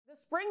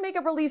spring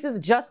makeup releases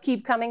just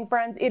keep coming,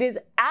 friends. It is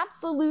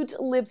absolute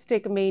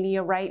lipstick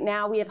mania right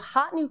now. We have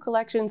hot new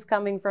collections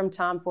coming from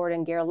Tom Ford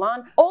and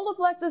Guerlain.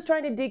 Olaplex is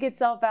trying to dig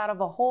itself out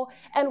of a hole,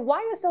 and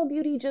YSL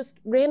Beauty just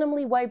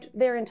randomly wiped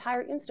their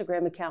entire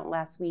Instagram account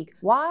last week.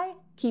 Why?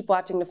 Keep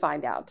watching to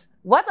find out.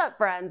 What's up,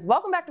 friends?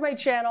 Welcome back to my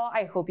channel.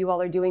 I hope you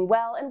all are doing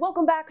well, and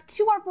welcome back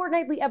to our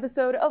fortnightly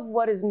episode of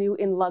What is New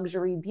in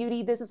Luxury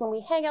Beauty. This is when we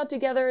hang out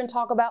together and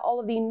talk about all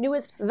of the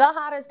newest, the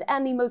hottest,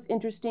 and the most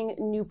interesting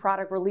new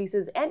product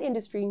releases and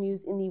industry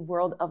news in the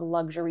world of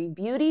luxury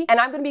beauty. And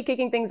I'm going to be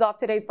kicking things off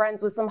today,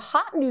 friends, with some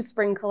hot new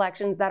spring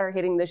collections that are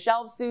hitting the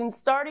shelves soon,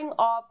 starting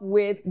off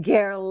with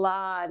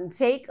Guerlain.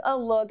 Take a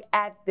look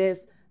at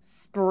this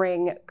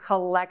spring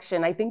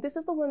collection. I think this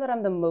is the one that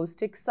I'm the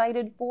most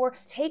excited for.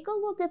 Take a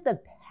look at the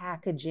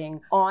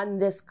packaging on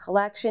this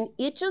collection.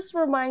 It just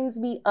reminds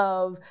me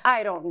of,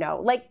 I don't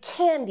know, like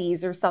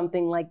candies or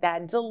something like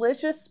that.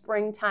 Delicious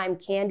springtime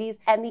candies.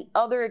 And the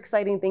other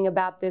exciting thing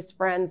about this,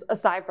 friends,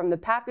 aside from the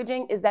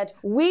packaging, is that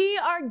we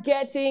are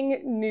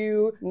getting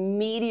new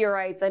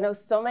meteorites. I know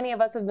so many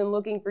of us have been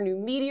looking for new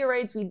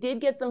meteorites. We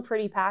did get some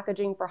pretty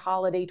packaging for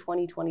holiday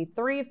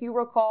 2023, if you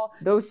recall.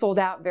 Those sold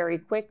out very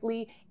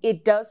quickly.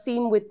 It does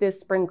seem with this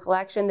spring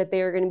collection that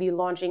they are going to be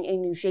launching a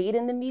new shade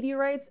in the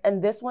meteorites,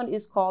 and this one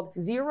is called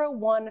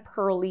 01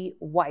 Pearly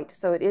White.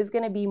 So it is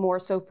going to be more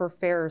so for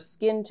fairer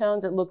skin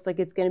tones. It looks like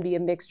it's going to be a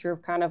mixture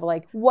of kind of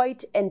like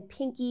white and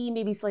pinky,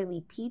 maybe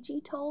slightly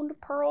peachy toned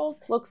pearls.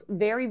 Looks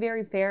very,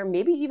 very fair.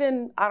 Maybe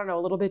even, I don't know,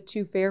 a little bit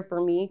too fair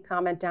for me.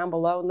 Comment down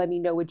below and let me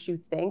know what you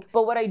think.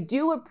 But what I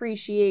do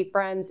appreciate,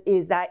 friends,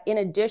 is that in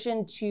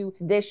addition to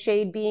this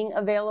shade being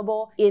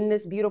available in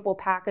this beautiful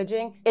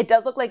packaging, it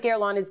does look like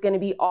Guerlain is going to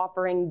be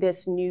offering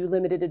this new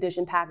limited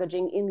edition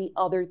packaging in the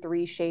other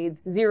three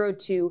shades,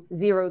 02,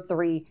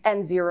 03,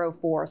 and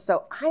 04.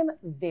 So I'm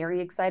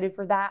very excited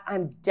for that.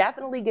 I'm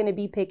definitely going to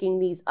be picking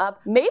these up,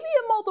 maybe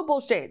in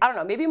multiple shades. I don't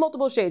know, maybe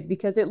multiple shades,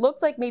 because it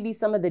looks like maybe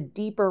some of the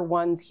deeper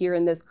ones here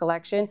in this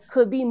collection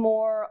could be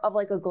more of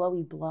like a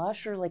glowy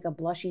blush or like a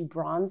blushy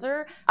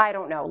bronzer. I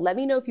don't know. Let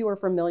me know if you are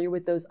familiar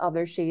with those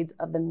other shades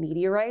of the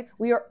meteorites.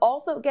 We are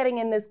also getting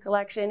in this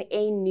collection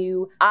a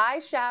new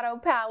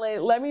eyeshadow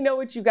palette. Let me know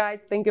what you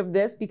guys think of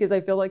this, because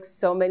I feel like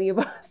so many of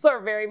us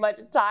are very much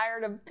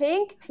tired of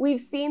pink. We've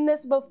seen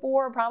this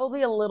before,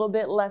 probably a little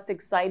bit less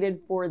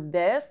excited for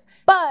this,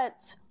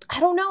 but I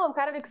don't know, I'm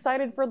kind of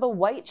excited for the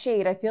white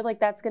shade. I feel like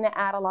that's going to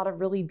add a lot of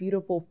really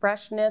beautiful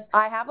freshness.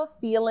 I have a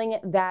feeling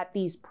that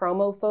these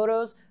promo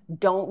photos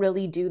don't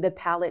really do the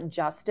palette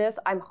justice.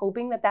 I'm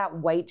hoping that that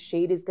white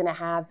shade is going to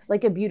have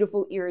like a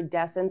beautiful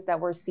iridescence that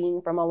we're seeing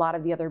from a lot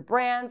of the other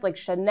brands like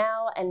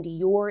Chanel and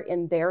Dior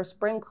in their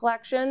spring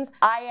collections.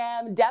 I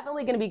am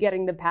definitely going to be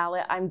getting the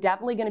palette. I'm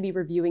definitely going to be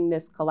reviewing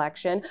this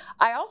collection.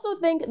 I also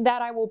think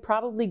that I will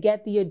probably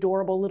get the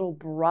adorable little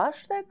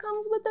brush that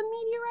comes with the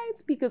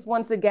meteorites, because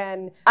once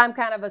again, I'm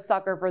kind of a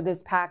sucker for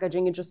this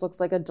packaging. It just looks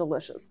like a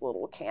delicious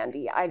little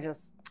candy.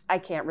 I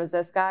can't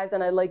resist, guys.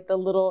 And I like the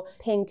little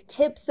pink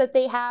tips that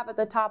they have at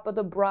the top of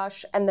the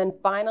brush. And then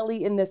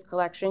finally in this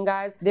collection,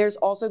 guys, there's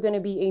also going to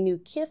be a new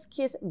Kiss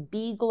Kiss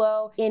Bee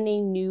Glow in a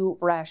new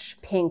fresh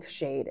pink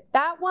shade.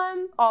 That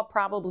one I'll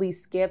probably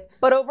skip.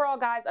 But overall,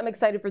 guys, I'm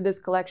excited for this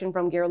collection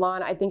from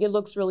Guerlain. I think it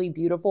looks really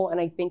beautiful, and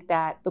I think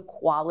that the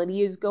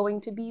quality is going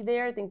to be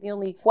there. I think the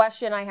only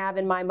question I have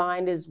in my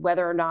mind is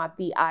whether or not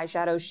the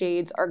eyeshadow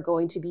shades are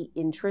going to be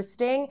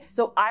interesting.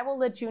 So I will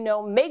let you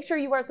know. Make sure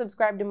you are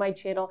subscribed to my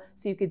channel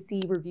so you could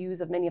see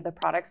reviews of many of the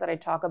products that I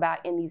talk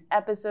about in these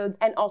episodes.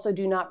 And also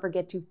do not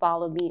forget to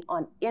follow me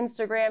on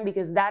Instagram,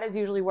 because that is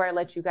usually where I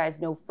let you guys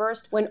know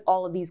first when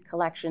all of these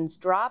collections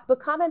drop. But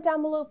comment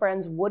down below,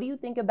 friends, what do you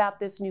think about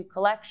this new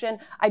collection?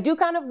 I do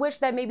kind of wish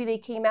that maybe they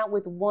came out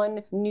with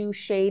one new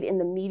shade in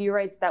the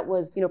meteorites that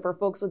was, you know, for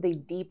folks with a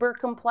deeper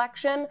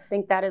complexion. I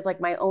think that is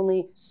like my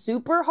only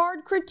super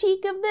hard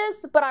critique of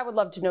this, but I would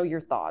love to know your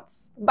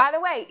thoughts. By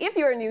the way, if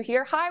you're new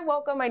here, hi,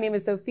 welcome. My name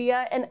is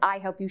Sophia, and I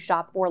help you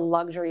shop for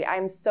luxury. I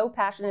am so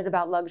passionate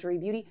about luxury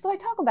beauty, so I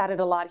talk about it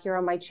a lot here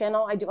on my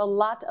channel. I do a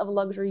lot of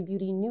luxury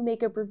beauty, new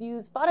makeup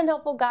reviews, fun and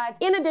helpful guides,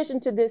 in addition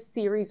to this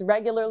series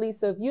regularly.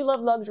 So if you love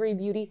luxury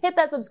beauty, hit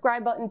that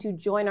subscribe button to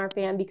join our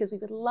fam, because we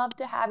would love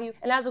to have you.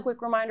 And as a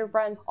quick reminder,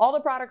 friends, all the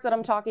products that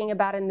I'm talking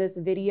about in this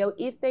video,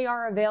 if they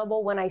are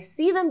available, when I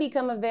see them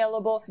become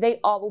available, they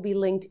all will be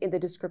linked in the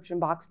description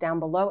box down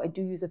below. I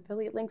do use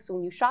affiliate links, so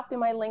when you shop through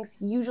my links,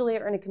 usually I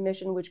earn a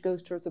commission, which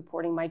goes towards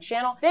supporting my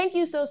channel. Thank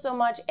you so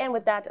much. And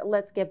with that,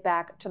 let's get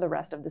back to the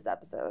rest of this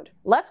episode.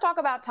 Let's talk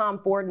about Tom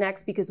Ford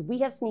next, because we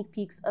have sneak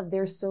peeks of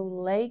their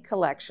Soleil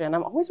collection.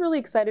 I'm always really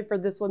excited for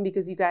this one,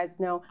 because you guys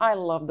know I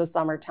love the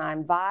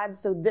summertime vibes.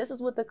 So this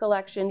is what the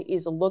collection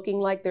is looking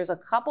like. There's a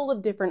couple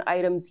of different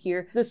items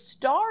here. The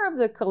star of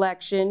the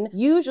collection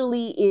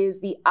usually is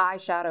the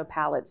eyeshadow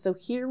palette. So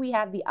here we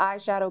have the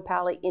eyeshadow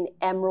palette in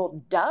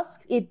Emerald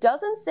Dusk. It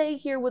doesn't say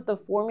here what the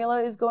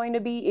formula is going to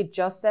be. It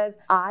just says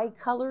eye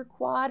color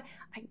quad.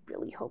 I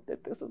really hope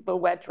that this is the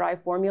wet dry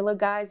formula,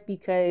 guys,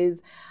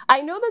 because I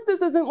know that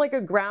this isn't like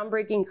a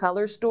groundbreaking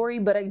color story,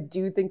 but I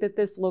do think that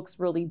this looks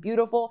really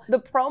beautiful. The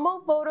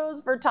promo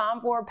photos for Tom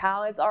Ford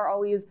palettes are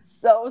always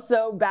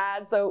so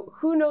bad, so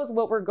who knows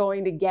what we're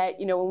going to get,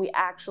 you know, when we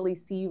actually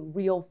see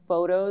real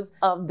photos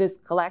of this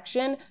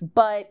collection.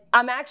 But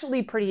I'm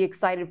actually pretty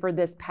excited for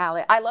this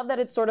palette. I love that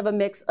it's sort of a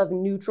mix of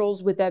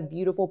neutrals with that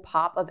beautiful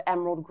pop of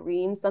emerald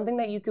green, something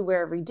that you could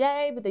wear every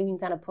day, but then you can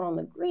kind of put on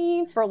the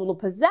green for a little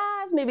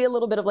pizzazz, maybe a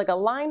little bit of like a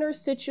liner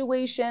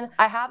situation.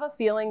 I have a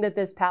feeling that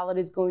this palette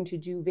is going to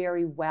do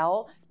very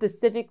well,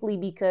 specifically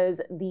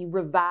because the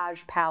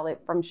Rouge palette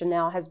from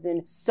Chanel has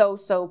been so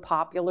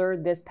popular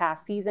this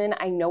past season.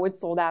 I know it's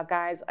sold out,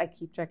 guys. I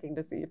keep checking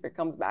to see if it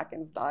comes back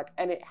in stock,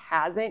 and it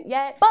hasn't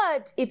yet.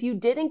 But if you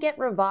didn't get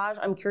Rouge,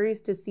 I'm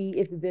curious to see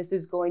if this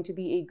is going to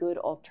be a good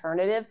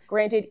alternative.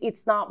 Granted,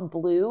 it's not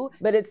blue,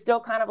 but it's still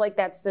kind of like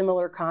that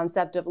similar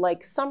concept of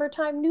like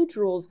summertime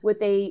neutrals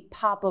with a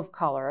pop of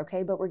color,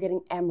 okay? But we're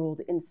getting emerald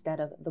instead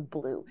of the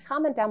blue.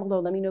 Comment down below,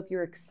 let me know if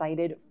you're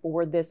excited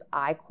for this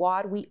eye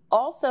quad. We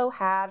also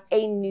have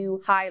a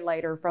new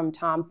highlighter from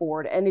Tom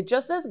Ford, and it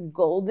just says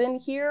golden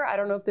here. I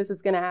don't know if this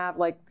is gonna have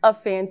like a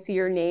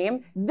fancier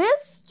name.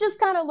 This just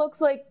kind of looks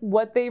like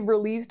what they've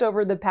released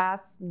over the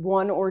past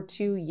 1 or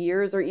 2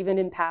 years, or even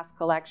in past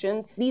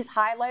collections. These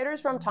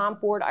highlighters from Tom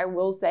Ford, I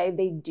will say,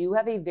 they do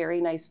have a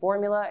very nice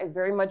formula. I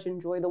very much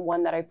enjoy the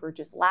one that I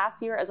purchased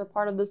last year as a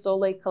part of the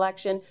Soleil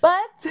collection,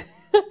 but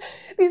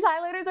these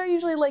highlighters are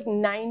usually like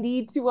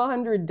 $90 to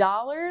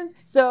 $100.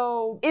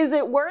 So is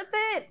it worth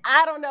it?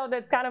 I don't know.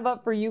 That's kind of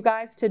up for you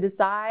guys to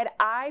decide.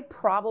 I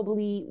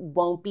probably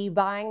won't be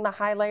buying the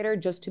highlighter,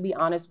 just to be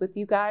honest with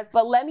you guys.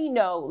 But let me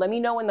know. Let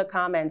me know in the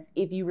comments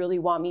if you really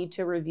want me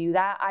to review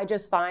that. I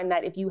just find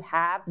that if you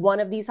have one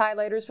of these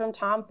highlighters from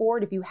Tom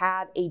Ford, if you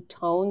have a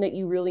tone that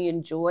you really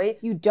enjoy,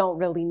 you don't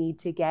really need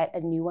to get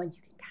a new one. You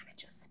can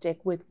just stick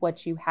with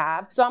what you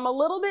have. So I'm a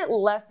little bit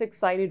less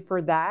excited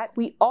for that.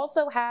 We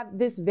also have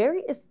this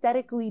very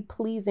aesthetically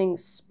pleasing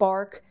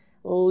Spark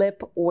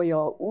lip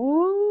oil.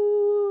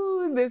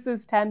 Ooh, this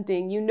is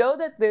tempting. You know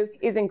that this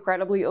is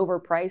incredibly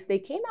overpriced. They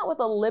came out with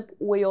a lip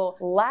oil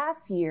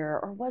last year,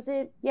 or was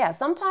it? Yeah,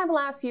 sometime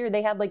last year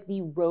they had like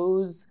the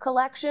Rose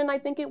collection, I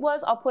think it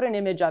was. I'll put an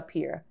image up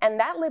here. And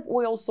that lip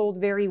oil sold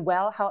very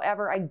well.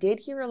 However, I did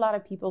hear a lot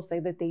of people say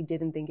that they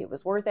didn't think it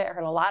was worth it. I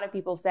heard a lot of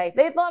people say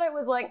they thought it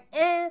was like,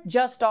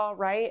 just all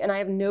right. And I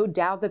have no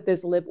doubt that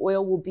this lip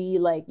oil will be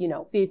like, you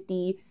know,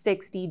 $50,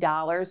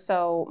 $60.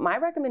 So my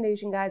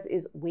recommendation, guys,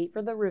 is wait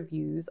for the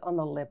reviews on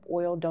the lip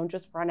oil. Don't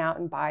just run out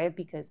and buy it,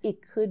 because it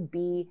could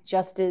be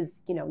just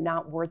as, you know,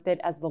 not worth it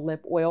as the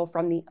lip oil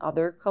from the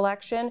other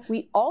collection.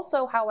 We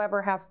also,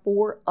 however, have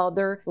 4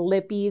 other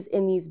lippies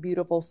in these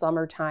beautiful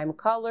summertime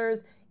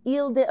colors: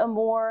 Ile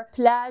d'Amour,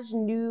 Plage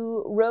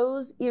Nue,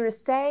 Rose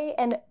Irisée,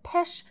 and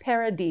Pêche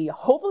Paradis.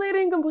 Hopefully I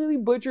didn't completely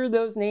butcher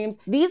those names.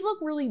 These look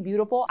really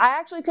beautiful. I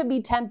actually could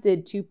be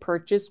tempted to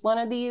purchase one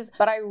of these,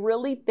 but I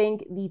really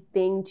think the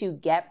thing to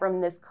get from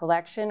this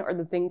collection, or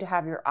the thing to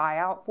have your eye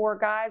out for,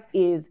 guys,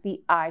 is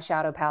the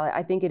eyeshadow palette.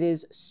 I think it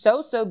is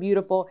so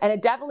beautiful, and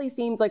it definitely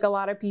seems like a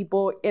lot of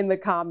people in the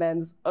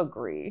comments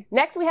agree.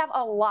 Next, we have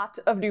a lot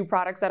of new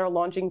products that are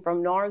launching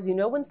from Nars. You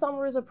know, when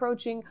summer is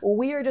approaching,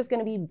 we are just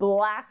gonna be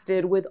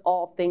blasted with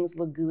all things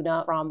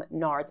Laguna from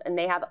Nars, and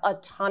they have a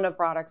ton of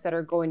products that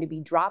are going to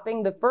be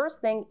dropping. The first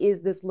thing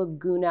is this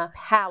Laguna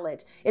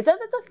palette. It says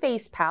it's a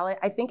face palette.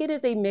 I think it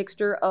is a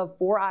mixture of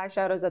 4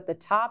 eyeshadows at the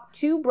top,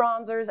 2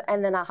 bronzers,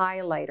 and then a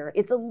highlighter.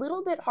 It's a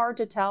little bit hard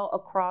to tell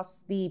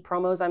across the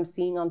promos I'm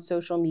seeing on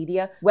social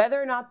media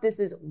whether or not this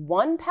is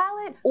one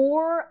palette,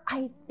 or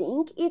I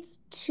think it's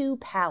 2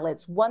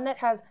 palettes, one that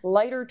has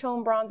lighter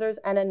tone bronzers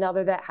and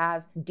another that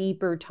has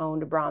deeper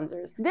toned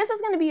bronzers. This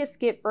is going to be a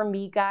skip for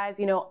me, guys.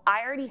 You know,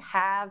 I already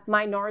have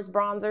my Nars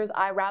bronzers.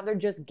 I rather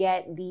just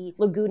get the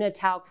Laguna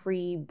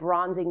talc-free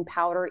bronzing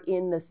powder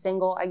in the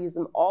single. I use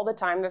them all the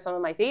time. They're some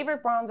of my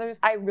favorite bronzers.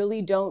 I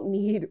really don't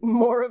need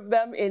more of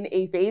them in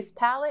a face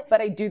palette,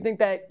 but I do think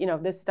that, you know,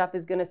 this stuff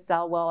is gonna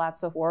sell well at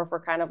Sephora for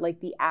kind of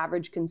like the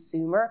average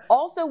consumer.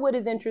 Also, what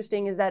is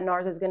interesting is that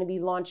Nars is gonna be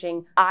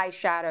launching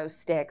eyeshadow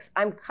sticks.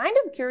 I'm kind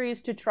of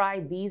curious to try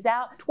these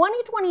out.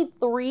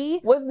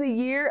 2023 was the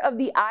year of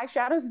the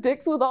eyeshadow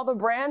sticks with all the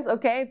brands,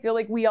 okay? I feel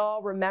like we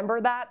all remember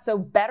that.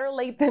 So better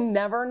late than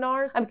never,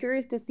 Nars. I'm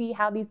curious to see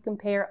how these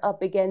compare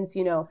up against,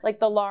 you know, like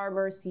the Laura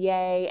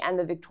Mercier and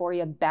the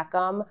Victoria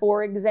Beckham,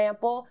 for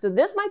example. So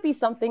this might be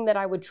something that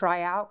I would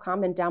try out.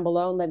 Comment down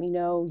below and let me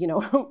know, you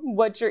know,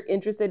 what you're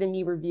interested in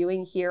me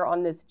reviewing here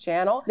on this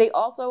channel. They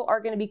also are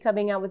going to be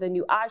coming out with a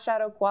new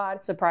eyeshadow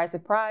quad. Surprise,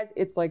 surprise.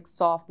 It's like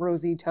soft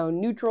rosy tone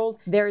neutrals.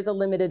 There is a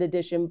limited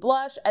edition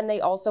blush, and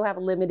they also have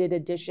limited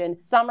edition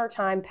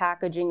summertime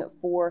packaging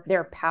for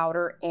their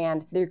powder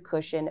and their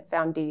cushion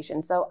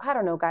foundation. So I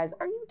don't know, guys. guys,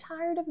 are you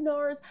tired of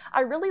Nars?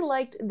 I really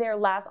liked their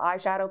last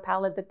eyeshadow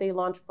palette that they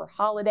launched for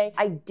holiday.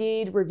 I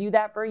did review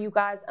that for you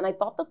guys, and I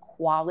thought the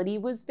quality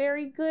was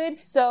very good.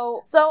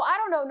 So I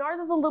don't know, Nars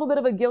is a little bit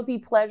of a guilty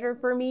pleasure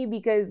for me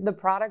because the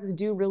products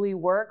do really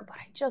work, but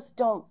I just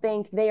don't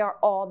think they are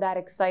all that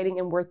exciting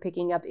and worth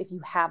picking up if you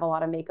have a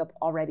lot of makeup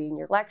already in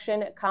your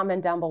collection.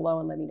 Comment down below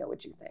and let me know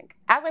what you think.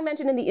 As I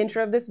mentioned in the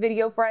intro of this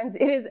video, friends,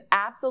 it is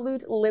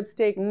absolute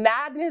lipstick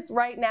madness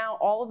right now.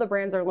 All of the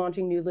brands are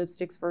launching new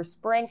lipsticks for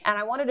spring, and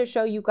I wanted to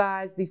show you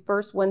guys the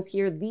first ones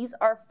here. These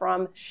are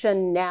from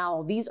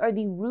Chanel. These are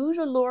the Rouge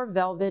Allure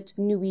Velvet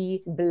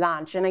Nuit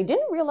Blanche, and I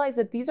didn't realize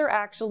that these are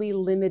actually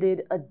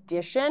limited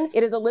edition.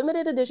 It is a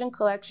limited edition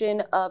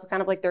collection of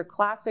kind of like their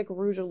classic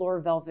Rouge Allure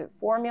Velvet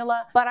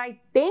formula, but I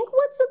think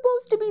what's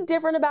supposed to be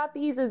different about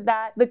these is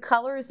that the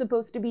color is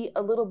supposed to be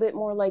a little bit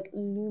more like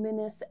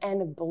luminous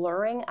and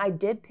blurring. I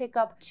did pick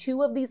up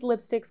 2 of these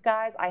lipsticks,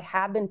 guys. I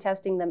have been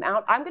testing them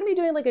out. I'm gonna be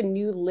doing like a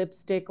new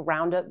lipstick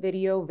roundup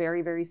video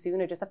very, very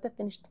soon. I just have to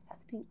finish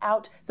testing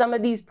out some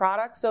of these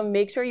products, so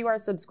make sure you are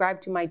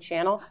subscribed to my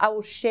channel. I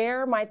will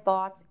share my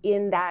thoughts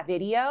in that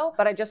video,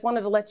 but I just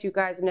wanted to let you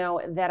guys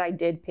know that I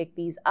did pick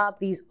these up.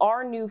 These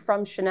are new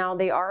from Chanel.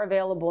 They are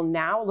available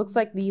now. It looks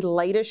like the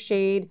lightest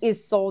shade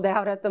is sold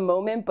out at the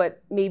moment,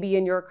 but maybe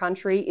in your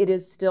country it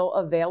is still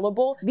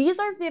available. These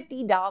are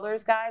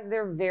 $50, guys.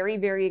 They're very,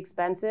 very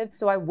expensive,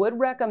 so I would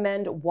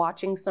recommend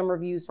watching some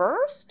reviews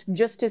first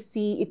just to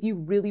see if you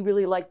really,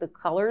 really like the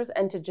colors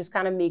and to just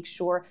kind of make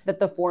sure that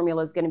the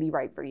formula is going to be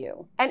right for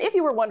you. And if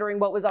you were wondering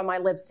what was on my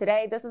lips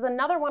today, this is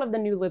another one of the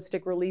new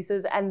lipstick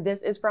releases, and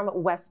this is from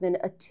Westman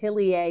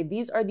Atelier.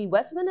 These are the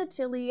Westman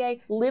Atelier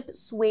Lip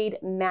Suede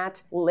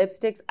Matte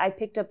Lipsticks. I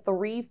picked up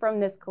 3 from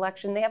this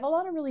collection. They have a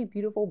lot of really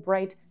beautiful,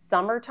 bright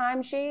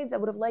summertime shades. I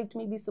would have liked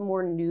maybe some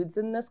more nudes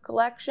in this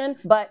collection,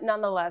 but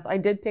nonetheless, I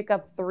did pick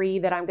up 3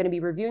 that I'm going to be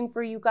reviewing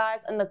for you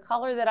guys, and the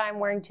color that I'm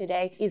wearing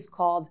today is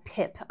called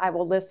Pip. I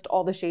will list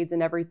all the shades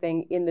and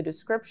everything in the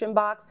description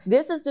box.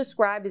 This is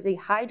described as a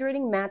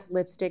hydrating matte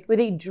lipstick with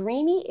a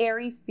dreamy,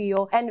 airy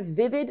feel and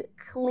vivid,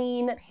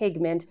 clean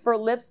pigment for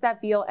lips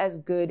that feel as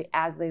good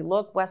as they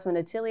look. Westman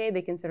Atelier,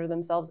 they consider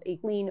themselves a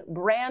clean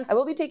brand. I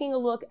will be taking a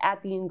look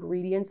at the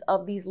ingredients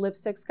of these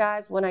lipsticks,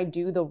 guys, when I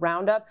do the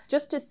roundup,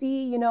 just to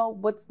see, you know,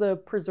 what's the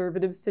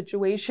preservative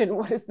situation,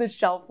 what is the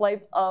shelf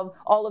life of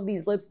all of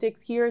these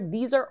lipsticks here.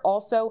 These are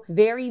also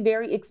very,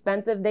 very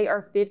expensive. They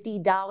are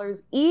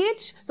 $50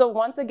 each. So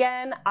once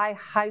again, I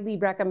highly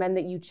recommend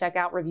that you check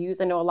out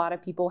reviews. I know a lot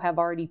of people have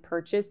already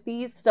purchased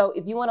these. So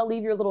if you want to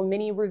leave your little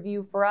mini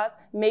review for us,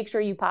 make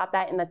sure you pop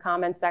that in the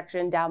comment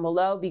section down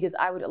below because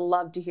I would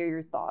love to hear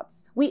your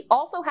thoughts. We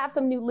also have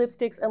some new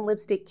lipsticks and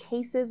lipstick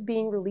cases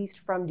being released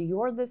from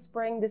Dior this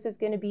spring. This is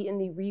going to be in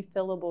the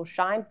refillable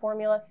shine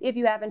formula. If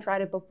you haven't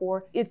tried it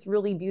before, it's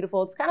really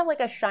beautiful. It's kind of like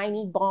a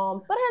shiny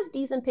balm, but has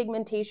decent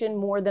pigmentation,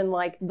 more than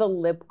like the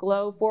lip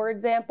glow, for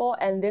example.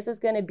 And this is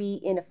going to be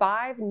in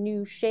 5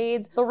 new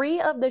shades.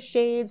 3 of the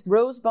shades,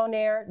 Rose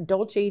Bonaire,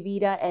 Dolce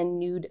Vita, and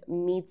Nude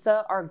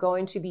Mizza, are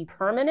going to be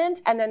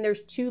permanent. And then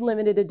there's 2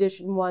 limited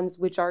edition ones,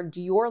 which are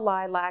Dior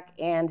Lilac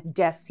and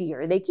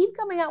Desir. They keep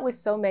coming out with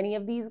so many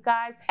of these,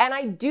 guys. And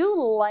I do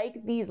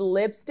like these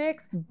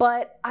lipsticks,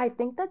 but I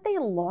think that they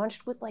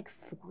launched with like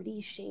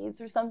 40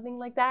 shades or something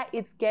like that.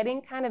 It's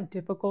getting kind of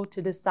difficult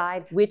to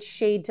decide which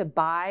shade to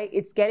buy.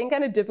 It's getting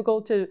kind of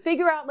difficult to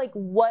figure out like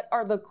what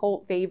are the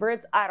cult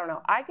favorites. I don't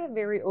know. I get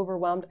very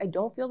overwhelmed. I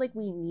don't feel like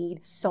we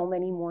need so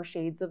many more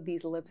shades of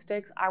these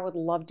lipsticks. I would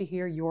love to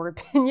hear your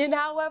opinion,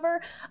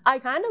 however. I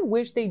kind of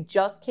wish they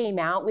just came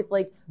out with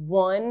like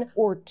 1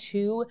 or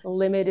 2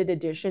 limited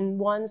edition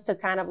ones to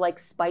kind of like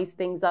spice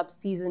things up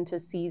season to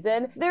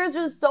season. There's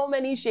just so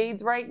many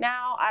shades right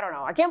now. I don't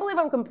know. I can't believe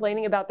I'm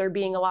complaining about there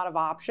being a lot of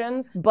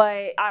options,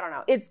 but I don't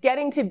know. It's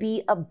getting to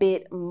be a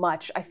bit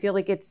much. I feel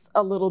like it's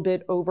a little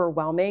bit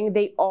overwhelming.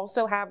 They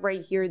also have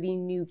right here the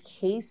new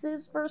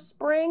cases for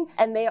spring,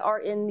 and they are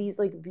in these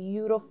like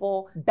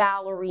beautiful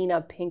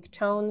ballerina pink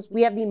tones.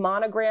 We have the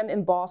monogram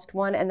embossed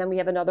one, and then we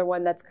have another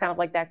one that's kind of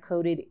like that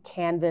coated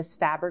canvas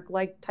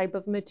fabric-like type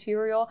of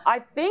material. I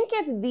think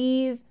if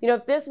these, you know,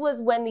 if this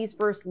was when these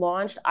first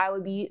launched, I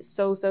would be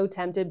so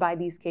tempted by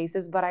these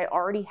cases, but I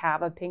already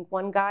have a pink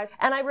one, guys.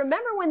 And I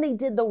remember when they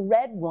did the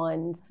red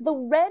ones, the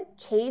red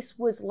case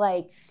was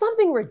like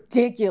something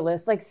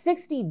ridiculous, like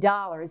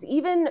 $60,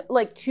 even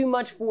like too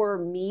much for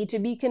me to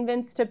be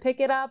convinced to pick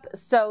it up.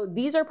 So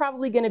these are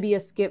probably going to be a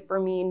skip for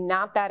me.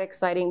 Not that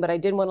exciting, but I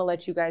did want to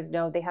let you guys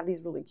know they have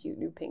these really cute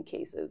new pink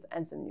cases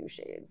and some new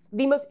shades.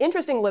 The most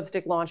interesting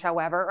lipstick launch,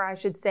 however, or I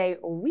should say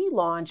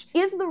relaunch,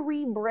 is the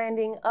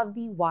rebranding of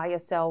the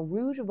YSL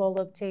Rouge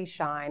Volupté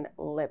Shine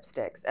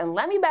lipsticks. And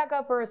let me back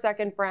up for a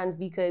second, friends,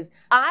 because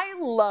I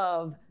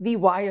love the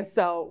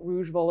YSL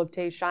Rouge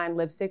Volupté Shine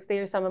lipsticks. They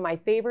are some of my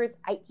favorites.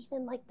 I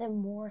even like them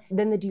more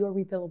than the Dior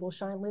refillable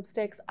shine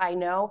lipsticks. I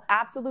know,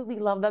 absolutely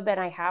love them, and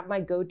I have my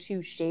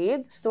go-to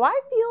shades. So I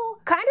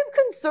feel kind of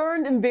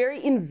concerned and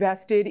very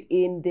invested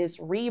in this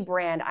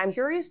rebrand. I'm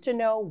curious to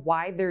know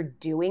why they're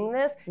doing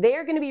this. They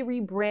are going to be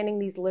rebranding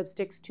these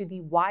lipsticks to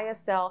the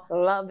YSL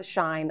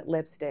Loveshine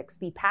lipsticks.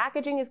 The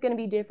packaging is going to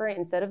be different.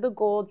 Instead of the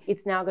gold,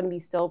 it's now going to be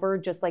silver,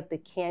 just like the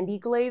candy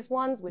glaze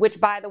ones, which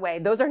by the way,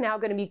 those are now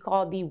going to be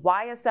called the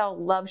YSL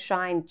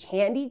Loveshine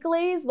Candy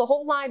Glaze. The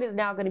whole line is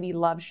now going to be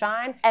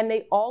Loveshine, and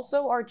they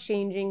also are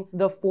changing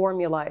the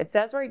formula. It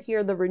says right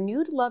here, the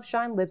renewed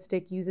Loveshine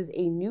lipstick uses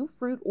a new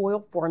fruit oil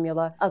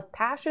formula of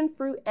passion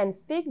fruit and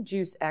fig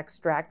juice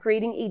extract,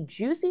 creating a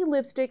juicy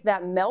lipstick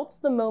that melts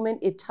the moment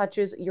it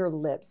touches your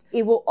lips.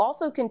 It will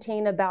also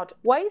contain about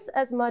twice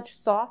as much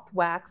soft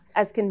wax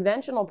as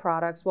conventional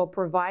products while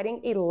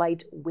providing a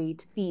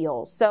lightweight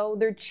feel. So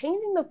they're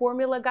changing the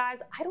formula,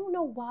 guys. I don't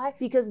know why,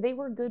 because they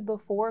were good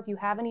before. If you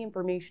have any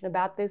information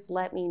about this,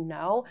 let me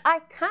know. I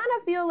kind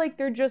of feel like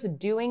they're just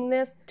doing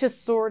this to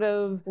sort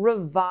of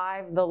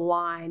revive the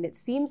line. It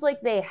seems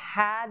like they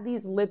had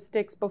these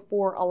lipsticks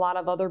before a lot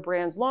of other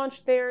brands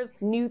launched theirs.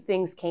 New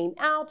things came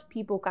out,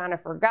 people kind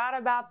of forgot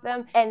about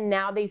them, and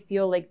now they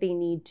feel like they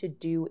need to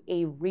do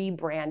a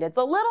rebrand. It's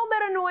a little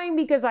bit annoying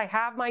because I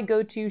have my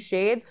go-to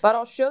shades, but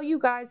I'll show you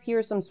guys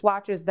here some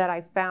swatches that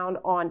I found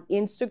on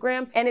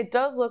Instagram, and it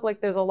does look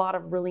like there's a lot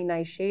of really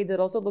nice shades. It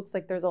also looks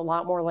like there's a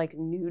lot more like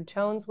nude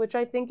tones, which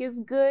I think is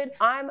good.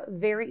 I'm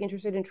very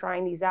interested in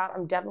trying these out.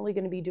 I'm definitely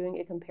going to be doing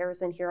a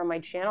comparison here on my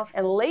channel,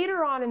 and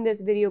later on in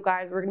this video,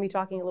 guys, we're going to be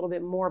talking a little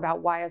bit more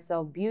about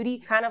YSL Beauty,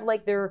 kind of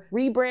like their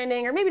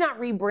rebranding, or maybe not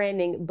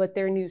rebranding, but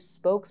their new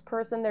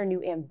spokesperson, their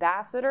new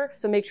ambassador.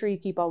 So make sure you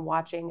keep on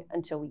watching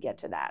until we get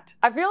to that.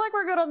 I feel like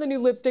we're good on the new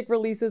lipstick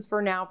releases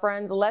for now,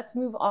 friends. Let's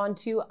move on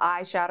to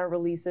eyeshadow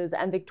releases,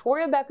 and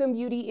Victoria Beckham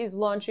Beauty is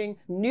launching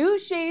new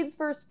shades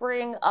for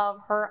spring of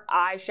her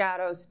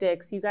eyeshadow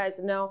sticks. You guys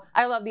know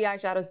I love the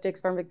eyeshadow sticks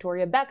from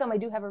Victoria Beckham. I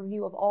do have a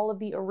review of all of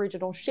the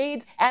original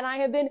shades, and I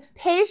have been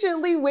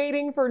patiently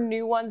waiting for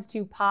new ones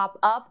to pop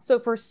up. So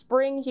for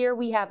spring here,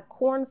 we have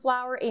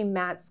Cornflower, a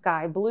matte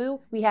sky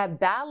blue. We have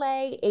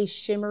Ballet, a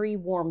shimmery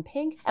warm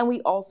pink, and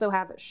we also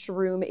have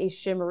Shroom, a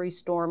shimmery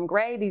storm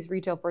gray. These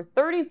retail for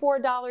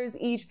 $34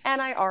 each,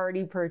 and I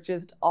already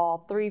purchased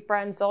all three,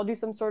 friends. So I'll do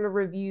some sort of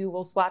review.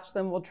 We'll swatch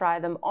them, we'll try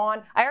them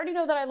on. I already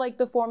know that I like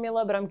the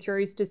formula, but I'm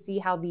curious to see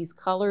how these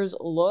colors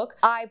look.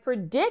 I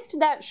predict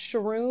that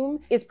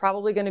Shroom is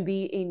probably going to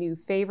be a new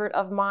favorite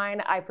of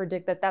mine. I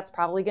predict that that's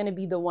probably going to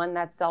be the one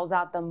that sells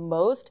out the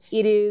most.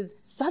 It is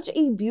such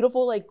a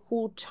beautiful, like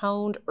cool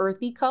toned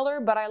earthy color,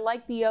 but I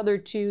like the other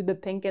two, the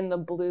pink and the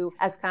blue,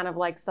 as kind of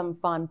like some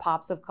fun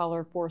pops of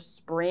color for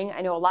spring.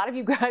 I know a lot of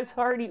you guys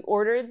already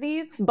ordered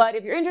these, but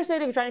if you're interested,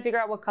 if you're trying to figure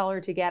out what color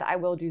to get, I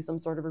will do some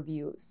sort of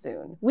review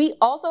soon. We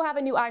also have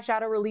a new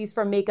eyeshadow release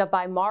from Makeup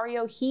by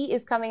Mario. He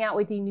is coming out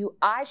with the new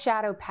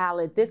eyeshadow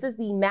palette. This is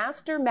the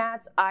Master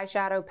Mattes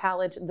eyeshadow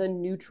palette, the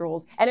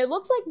Neutrals, and it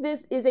looks like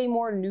this is a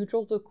more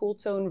neutral to cool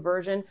tone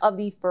version of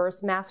the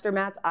first Master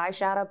Mattes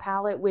eyeshadow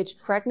palette, which,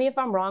 correct me if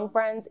I'm wrong,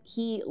 friends,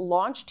 he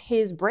launched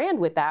his brand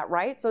with that,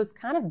 right? So it's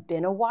kind of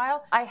been a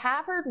while. I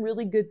have heard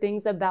really good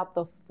things about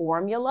the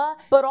formula,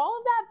 but all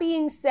of that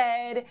being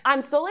said,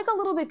 I'm still like a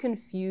little bit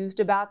confused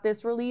about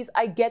this release.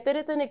 I get that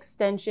it's an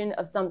extension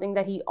of something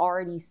that he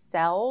already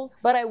sells,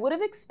 but I would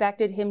have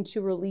expected him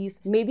to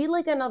release maybe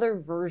like another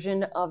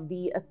version of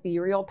the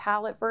Ethereal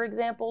palette, for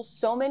example.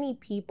 So many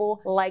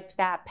people liked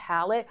that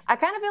palette. I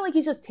kind of feel like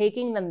he's just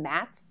taking the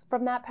mattes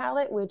from that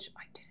palette, which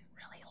I didn't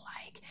really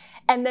like,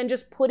 and then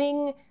just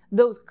putting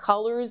those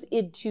colors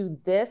into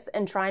this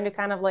and trying to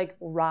kind of like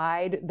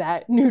ride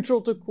that neutral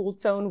to cool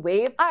tone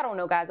wave. I don't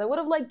know, guys. I would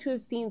have liked to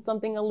have seen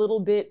something a little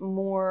bit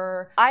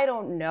more, I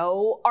don't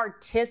know,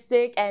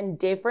 artistic and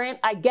different.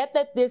 I get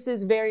that this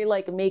is very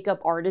like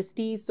makeup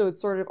artisty, so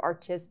it's sort of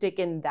artistic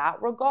in that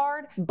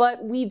regard,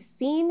 but we've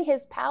seen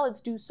his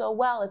palettes do so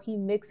well if he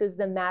mixes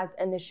the mattes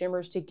and the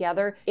shimmers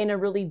together in a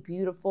really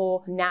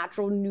beautiful,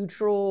 natural,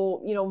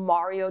 neutral, you know,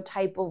 Mario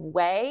type of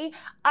way.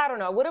 I don't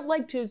know. I would have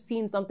liked to have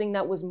seen something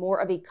that was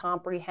more of a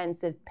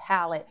comprehensive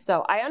palette.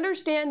 So I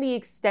understand the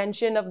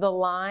extension of the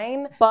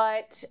line,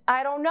 but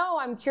I don't know.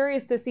 I'm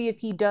curious to see if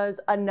he does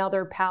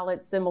another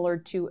palette similar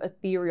to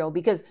Ethereal,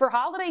 because for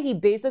holiday, he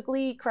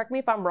basically, correct me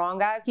if I'm wrong,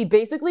 guys, he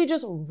basically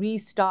just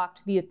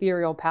restocked the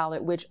Ethereal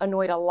palette, which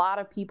annoyed a lot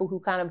of people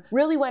who kind of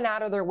really went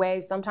out of their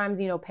way,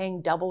 sometimes, you know,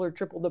 paying double or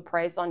triple the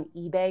price on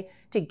eBay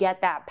to get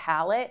that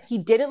palette. He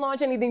didn't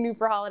launch anything new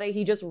for holiday.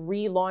 He just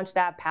relaunched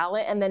that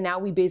palette, and then now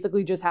we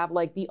basically just have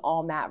like the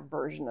all matte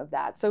version of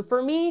that. So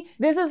for me,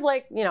 this is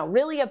like, you know,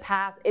 really a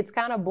pass. It's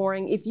kind of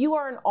boring. If you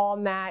are an all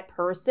matte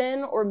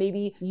person, or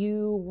maybe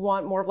you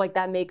want more of like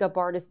that makeup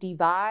artisty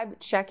vibe,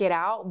 check it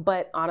out.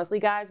 But honestly,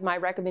 guys, my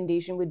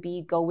recommendation would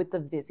be go with the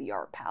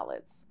Viseart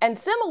palettes. And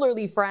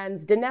similarly,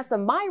 friends, Danessa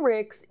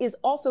Myricks is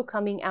also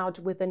coming out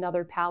with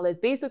another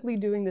palette, basically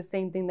doing the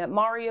same thing that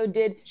Mario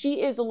did.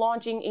 She is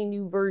launching a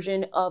new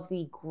version of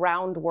the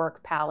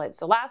Groundwork palette.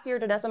 So last year,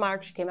 Danessa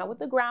Myricks, she came out with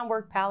the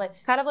Groundwork palette,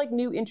 kind of like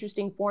new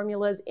interesting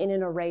formulas in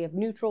an array of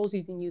neutrals.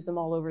 You can use them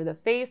all over the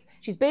face.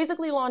 She's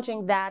basically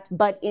launching that,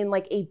 but in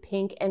like a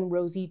pink and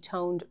rosy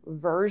toned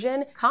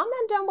version.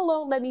 Comment down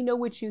below and let me know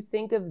what you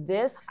think of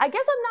this. I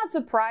guess I'm not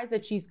surprised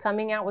that she's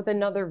coming out with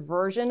another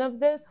version of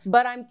this,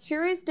 but I'm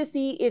curious to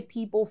see if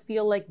people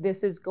feel like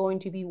this is going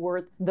to be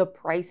worth the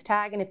price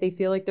tag and if they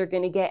feel like they're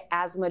going to get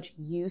as much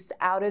use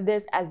out of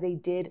this as they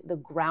did the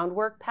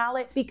Groundwork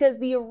palette, because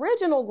the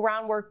original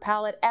Groundwork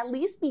palette, at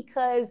least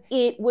because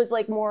it was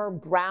like more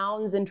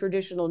browns and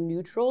traditional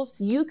neutrals,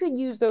 you could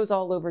use those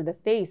all over the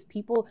face.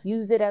 People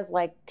use it as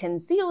like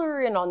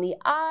concealer and on the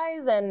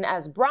eyes and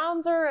as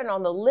bronzer and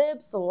on the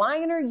lips,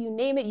 liner, you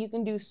name it. You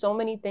can do so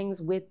many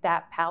things with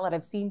that palette.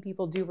 I've seen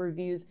people do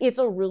reviews. It's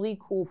a really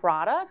cool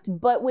product,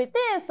 but with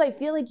this, I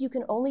feel like you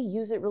can only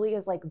use it really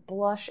as like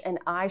blush and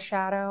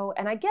eyeshadow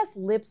and I guess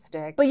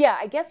lipstick. But yeah,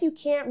 I guess you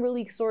can't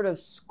really sort of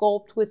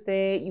sculpt with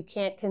it. You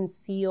can't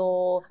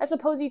conceal. I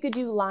suppose you could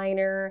do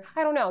liner.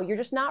 I don't know. You're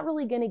just not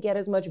really gonna get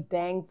as much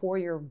bang for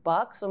your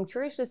buck. So I'm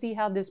curious to see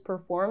how this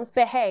performs.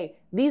 But hey,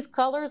 these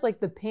colors like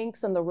the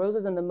pinks and the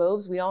roses and the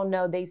mauves, we all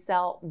know they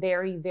sell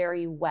very,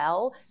 very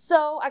well.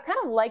 So I kind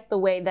of like the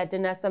way that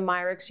Danessa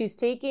Myricks, she's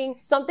taking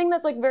something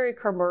that's like very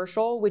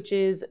commercial, which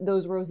is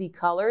those rosy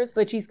colors,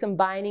 but she's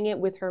combining it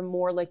with her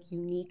more like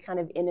unique kind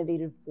of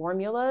innovative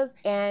formulas.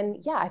 And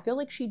yeah, I feel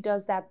like she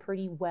does that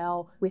pretty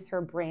well with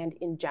her brand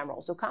in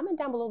general. So comment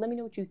down below, let me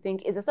know what you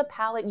think. Is this a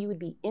palette you would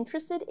be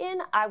interested in?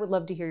 I would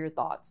love to hear your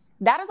thoughts.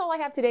 That is all I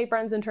have today,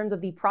 friends, in terms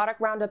of the product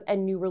roundup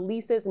and new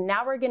releases.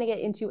 Now we're gonna get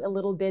into a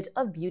little bit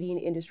of beauty and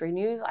industry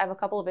news. I have a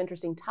couple of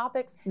interesting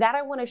topics that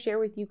I want to share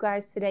with you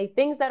guys today,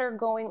 things that are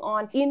going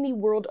on in the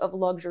world of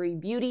luxury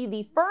beauty.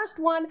 The first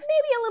one, maybe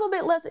a little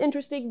bit less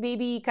interesting,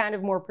 maybe kind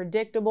of more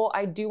predictable.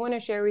 I do want to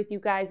share with you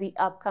guys the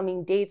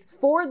upcoming dates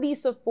for the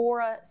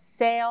Sephora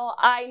sale.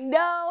 I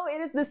know it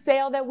is the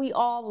sale that we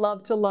all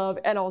love to love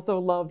and also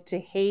love to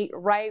hate,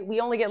 right? We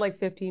only get like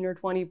 15 or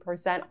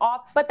 20%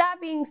 off. But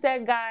that being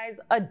said, guys,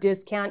 a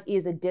discount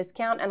is a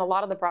discount, and a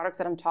lot of the products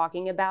that I'm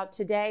talking about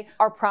today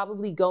are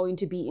probably going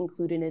to be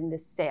included in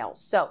this sale.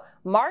 So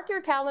mark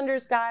your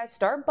calendars, guys.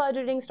 Start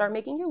budgeting, start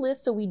making your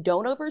list so we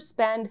don't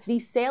overspend. The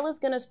sale is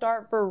going to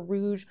start for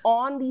Rouge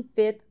on the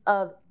 5th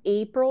of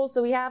April.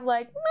 So we have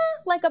like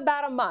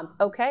about a month,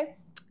 okay?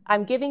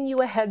 I'm giving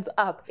you a heads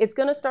up. It's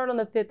going to start on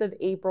the 5th of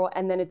April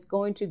and then it's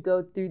going to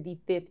go through the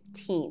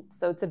 15th.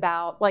 So it's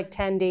about like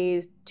 10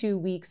 days, 2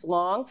 weeks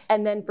long.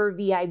 And then for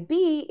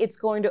VIB, it's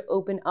going to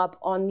open up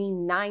on the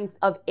 9th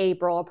of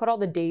April. I'll put all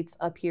the dates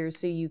up here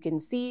so you can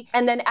see.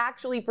 And then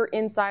actually for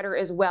Insider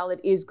as well,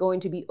 it is going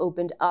to be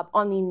opened up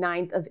on the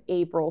 9th of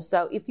April.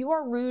 So if you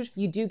are Rouge,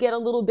 you do get a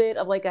little bit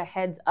of like a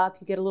heads up.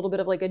 You get a little bit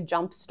of like a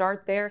jump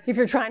start there. If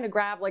you're trying to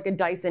grab like a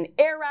Dyson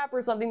Airwrap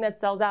or something that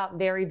sells out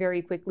very,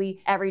 very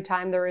quickly every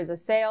time there is a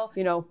sale,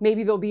 you know,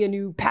 maybe there'll be a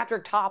new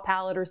Patrick Ta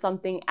palette or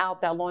something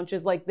out that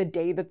launches like the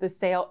day that the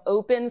sale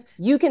opens.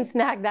 You can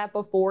snag that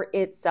before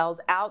it sells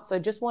out. So I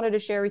just wanted to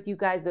share with you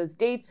guys those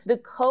dates. The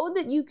code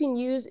that you can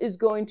use is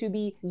going to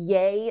be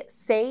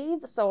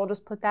YAYSAVE. So I'll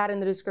just put that in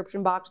the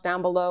description box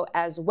down below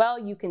as well.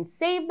 You can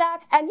save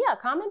that. And yeah,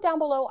 comment down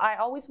below. I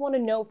always want to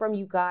know from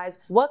you guys,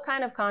 what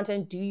kind of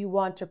content do you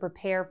want to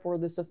prepare for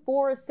the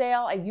Sephora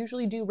sale? I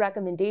usually do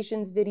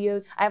recommendations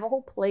videos. I have a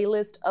whole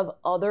playlist of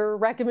other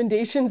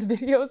recommendations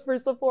videos for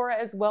Sephora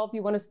as well if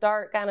you want to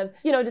start kind of,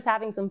 you know, just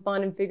having some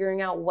fun and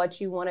figuring out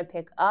what you want to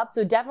pick up.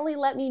 So definitely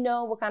let me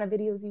know what kind of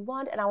videos you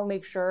want and I will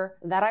make sure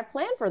that I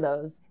plan for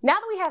those. Now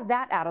that we have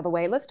that out of the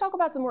way, let's talk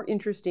about some more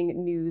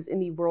interesting news in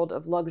the world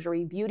of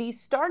luxury beauty,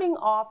 starting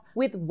off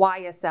with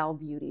YSL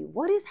Beauty.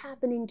 What is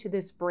happening to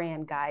this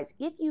brand, guys?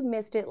 If you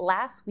missed it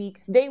last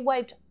week, they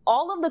wiped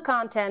all of the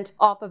content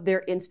off of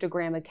their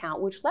Instagram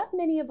account, which left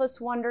many of us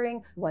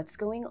wondering, what's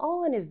going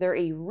on? Is there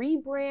a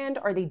rebrand?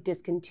 Are they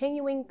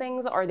discontinuing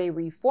things? Are they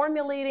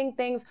reformulating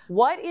things?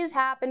 What is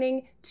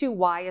happening to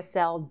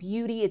YSL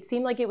Beauty? It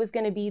seemed like it was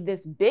going to be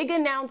this big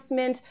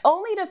announcement,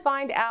 only to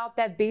find out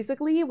that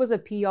basically it was a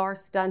PR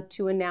stunt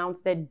to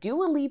announce that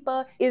Dua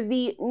Lipa is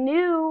the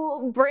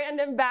new brand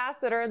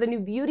ambassador, the new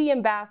beauty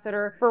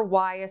ambassador for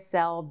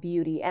YSL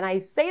Beauty. And I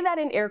say that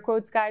in air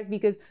quotes, guys,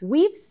 because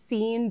we've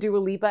seen Dua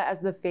Lipa as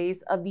the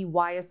face of the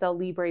YSL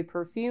Libre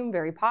perfume,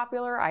 very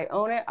popular. I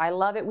own it. I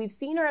love it. We've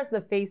seen her as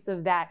the face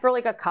of that for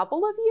like a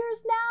couple of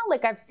years now.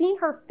 Like I've seen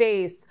her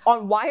face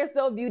on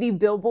YSL Beauty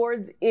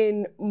billboards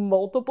in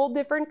multiple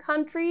different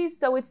countries.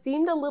 So it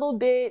seemed a little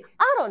bit,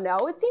 I don't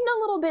know, it seemed a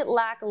little bit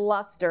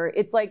lackluster.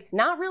 It's like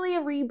not really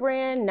a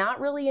rebrand,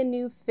 not really a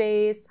new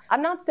face.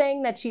 I'm not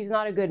saying that she's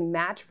not a good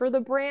match for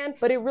the brand,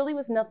 but it really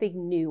was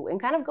nothing new.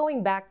 And kind of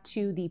going back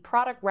to the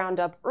product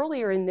roundup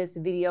earlier in this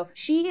video,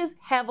 she is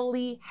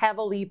heavily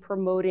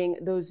promoting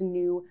those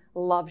new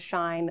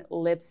Loveshine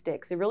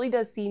lipsticks. It really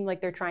does seem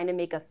like they're trying to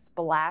make a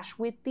splash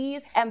with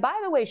these. And by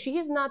the way, she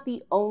is not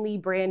the only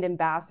brand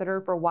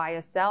ambassador for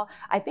YSL.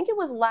 I think it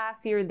was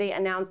last year they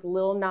announced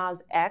Lil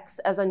Nas X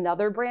as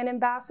another brand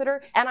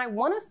ambassador. And I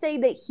want to say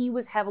that he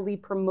was heavily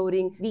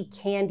promoting the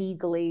candy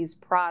glaze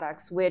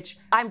products, which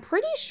I'm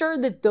pretty sure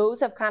that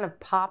those have kind of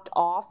popped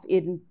off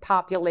in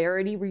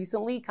popularity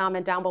recently.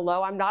 Comment down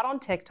below. I'm not on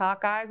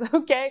TikTok, guys,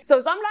 okay? So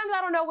sometimes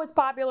I don't know what's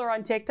popular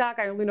on TikTok.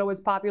 I only know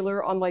what's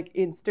popular on like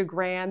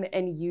Instagram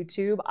and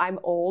YouTube. I'm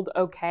old,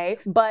 okay?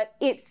 But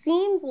it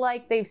seems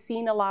like they've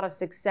seen a lot of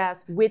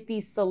success with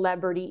these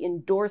celebrity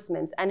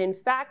endorsements. And in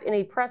fact, in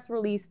a press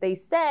release, they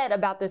said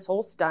about this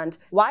whole stunt,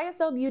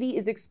 YSL Beauty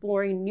is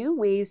exploring new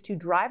ways to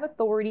drive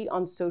authority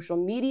on social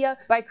media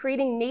by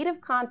creating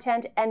native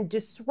content and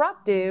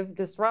disruptive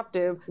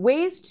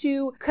ways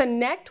to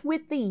connect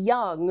with the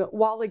young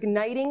while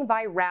igniting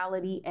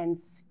virality and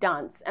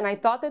stunts. And I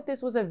thought that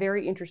this was a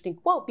very interesting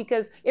quote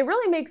because it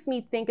really makes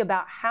me think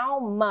about how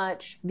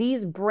much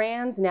these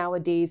brands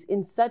nowadays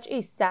in such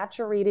a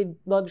saturated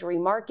luxury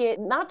market,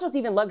 not just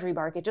even luxury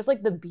market, just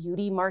like the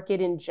beauty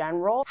market in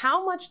general,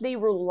 how much they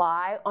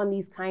rely on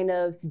these kind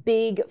of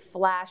big,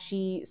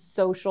 flashy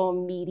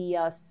social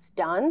media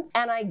stunts.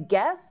 And I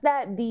guess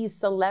that these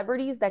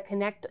celebrities that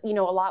connect,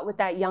 a lot with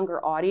that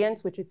younger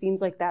audience, which it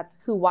seems like that's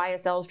who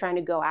YSL is trying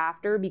to go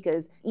after,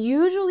 because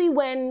usually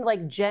when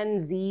like Gen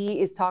Z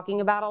is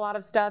talking about a lot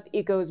of stuff,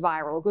 it goes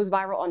viral. It goes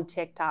viral on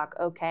TikTok,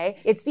 okay?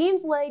 It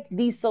seems like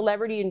these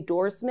celebrity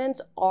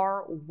endorsements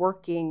are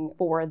working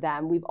for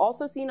them. We've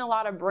also seen a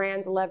lot of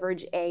brands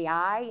leverage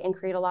AI and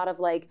create a lot of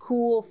like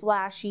cool,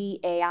 flashy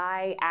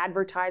AI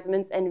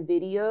advertisements and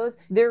videos.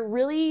 They're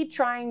really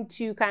trying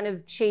to kind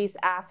of chase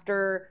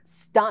after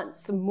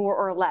stunts, more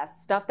or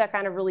less, stuff that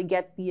kind of really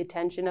gets the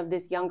attention of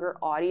this younger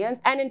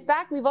audience. And in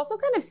fact, we've also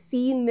kind of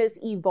seen this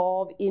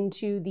evolve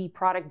into the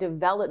product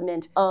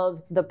development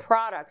of the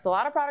products. A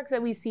lot of products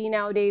that we see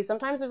nowadays,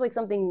 sometimes there's like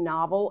something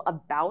novel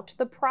about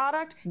the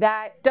product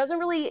that doesn't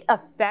really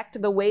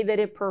affect the way that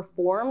it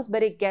performs,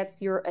 but it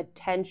gets your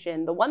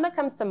attention. The one that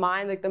comes to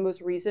mind, like the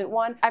most recent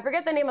one, I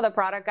forget the name of the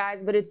product,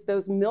 guys, but it's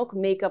those Milk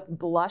Makeup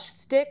blush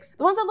sticks.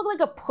 The ones that look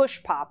like a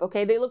push pop,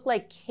 okay? They look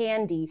like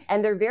candy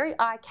and they're very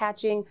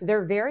eye-catching.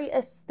 They're very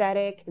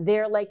aesthetic.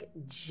 They're like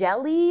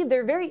jelly.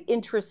 They're very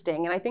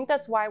interesting. And I think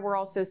that's why we're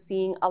also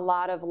seeing a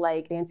lot of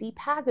like fancy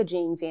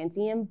packaging,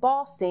 fancy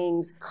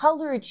embossings,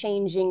 color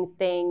changing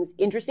things,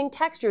 interesting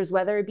textures,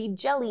 whether it be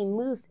jelly,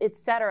 mousse,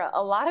 etc.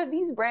 A lot of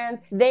these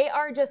brands, they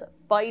are just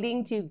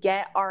fighting to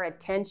get our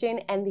attention,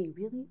 and they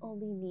really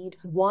only need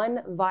one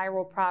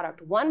viral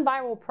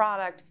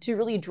product to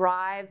really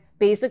drive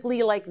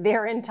basically like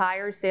their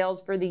entire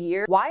sales for the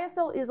year.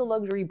 YSL is a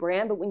luxury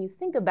brand, but when you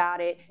think about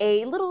it,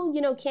 a little,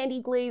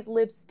 candy glaze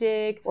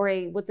lipstick or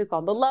a, what's it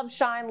called? The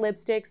Loveshine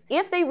lipsticks,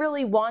 if they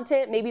really want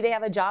it, maybe they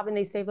have a job and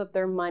they save up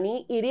their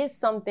money, it is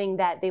something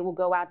that they will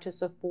go out to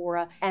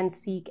Sephora and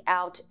seek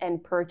out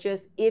and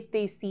purchase if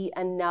they see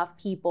enough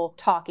people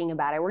talking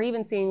about it. We're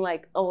even seeing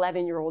like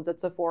 11-year-olds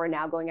at Sephora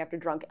now going after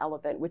Drunk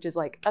Elephant, which is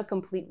like a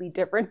completely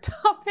different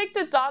topic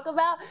to talk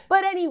about.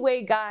 But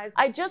anyway, guys,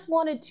 I just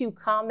wanted to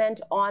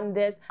comment on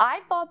this.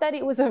 I thought that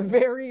it was a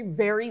very,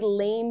 very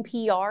lame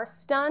PR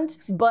stunt,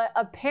 but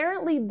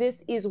apparently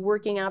this is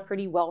working out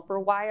pretty well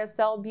for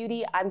YSL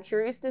Beauty. I'm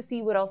curious to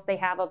see what else they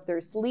have up their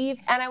sleeve,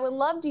 and I would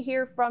love to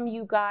hear from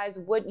you guys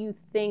what you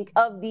think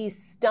of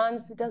these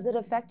stunts. Does it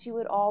affect you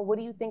at all? What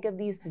do you think of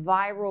these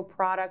viral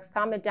products?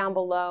 Comment down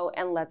below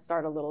and let's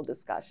start a little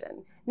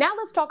discussion. Now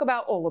let's talk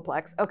about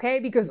Olaplex, okay?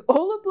 Because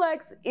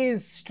Olaplex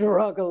is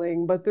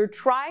struggling, but they're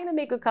trying to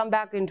make a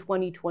comeback in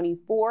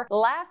 2024.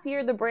 Last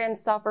year, the brand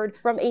suffered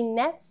from a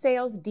net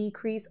sales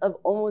decrease of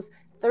almost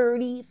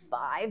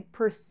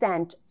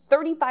 35%.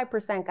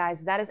 35%,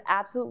 guys. That is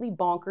absolutely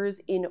bonkers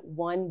in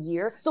 1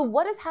 year. So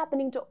what is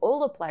happening to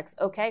Olaplex,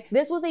 okay?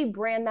 This was a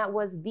brand that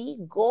was the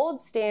gold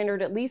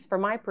standard, at least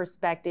from my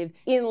perspective,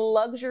 in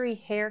luxury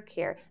hair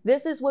care.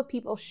 This is what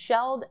people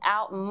shelled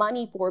out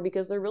money for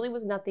because there really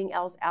was nothing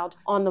else out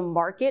on the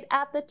market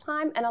at the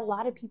time, and a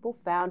lot of people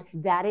found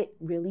that it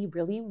really,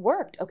 really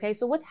worked, okay?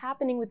 So what's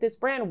happening with this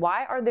brand?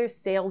 Why are their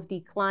sales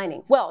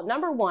declining? Well,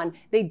 number one,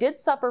 they did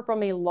suffer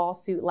from a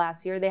lawsuit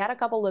last year. They had a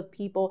couple of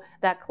people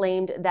that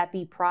claimed that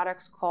the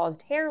products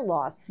caused hair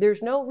loss.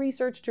 There's no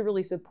research to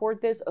really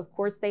support this. Of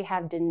course, they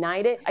have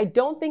denied it. I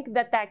don't think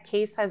that that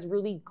case has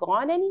really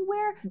gone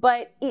anywhere,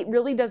 but it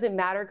really doesn't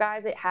matter,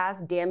 guys. It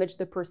has damaged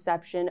the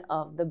perception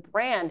of the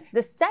brand.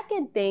 The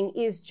second thing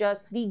is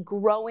just the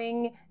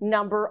growing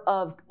number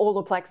of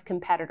Olaplex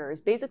competitors.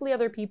 Basically,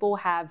 other people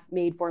have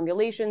made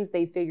formulations.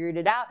 They figured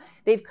it out.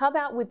 They've come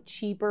out with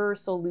cheaper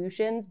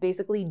solutions,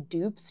 basically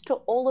dupes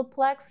to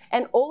Olaplex.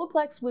 And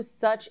Olaplex was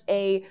such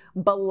a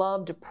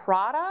beloved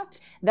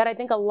product that I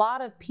think a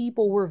lot of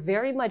people were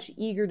very much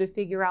eager to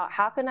figure out,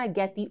 how can I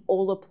get the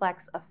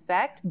Olaplex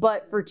effect,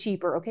 but for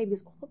cheaper, okay?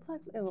 Because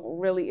Olaplex is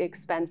really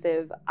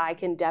expensive. I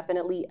can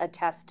definitely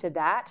attest to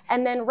that.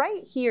 And then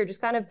right here,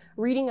 just kind of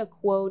reading a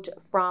quote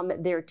from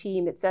their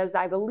team, it says,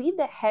 "I believe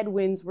the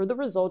headwinds were the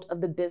result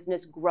of the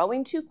business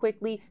growing too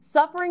quickly,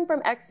 suffering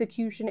from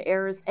execution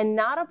errors, and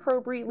not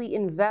appropriately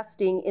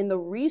investing in the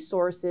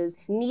resources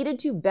needed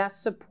to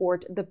best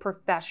support the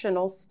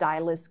professional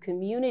stylist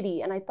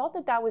community." And I thought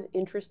that that was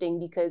interesting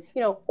because,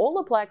 you know,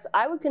 Olaplex,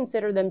 I would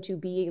consider them to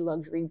be a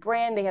luxury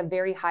brand. They have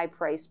very high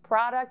priced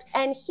product.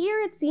 And here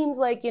it seems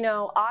like, you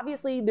know,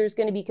 obviously there's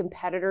going to be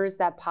competitors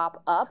that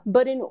pop up,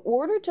 but in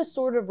order to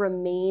sort of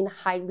remain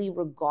highly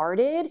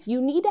regarded,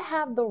 you need to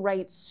have the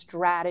right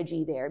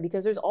strategy there,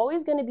 because there's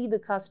always going to be the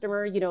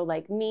customer, you know,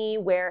 like me,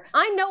 where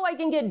I know I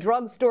can get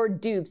drugstore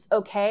dupes,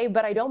 okay,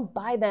 but I don't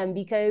buy them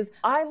because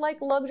I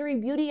like luxury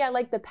beauty. I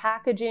like the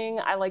packaging.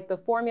 I like the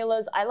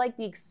formulas. I like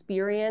the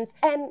experience.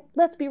 And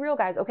let's be real,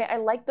 guys, okay, I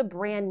like the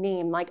brand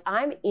name. Like,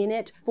 I'm in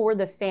it for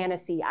the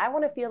fantasy. I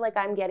want to feel like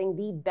I'm getting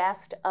the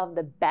best of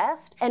the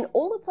best. And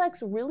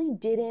Olaplex really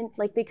didn't,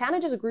 like, they kind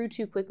of just grew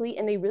too quickly,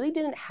 and they really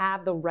didn't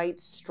have the right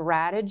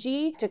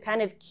strategy to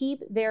kind of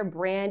keep their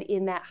brand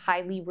in that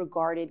highly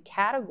regarded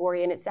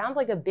category. And it sounds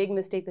like a big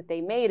mistake that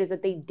they made is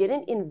that they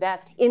didn't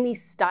invest in the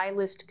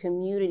stylist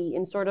community,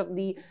 in sort of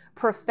the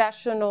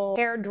professional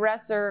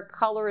hairdresser,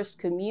 colorist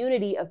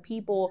community of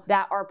people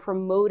that are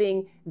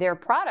promoting their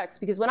products.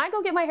 Because when I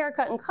go get my hair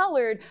cut and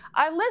colored,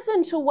 I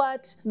listen to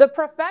what the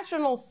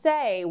professionals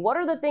say. What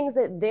are the things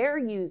that they're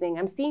using?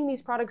 I'm seeing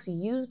these products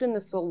used in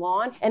the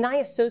salon, and I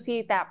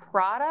associate that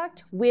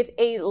product with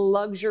a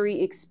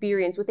luxury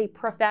experience, with a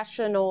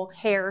professional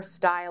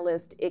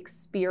hairstylist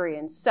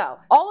experience. So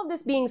all of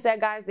this being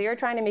said, guys, they are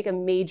trying to make a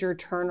major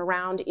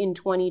turnaround in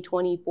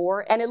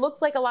 2024. And it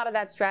looks like a lot of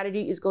that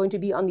strategy is going to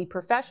be on the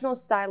professional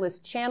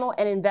stylist channel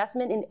and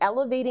investment in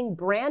elevating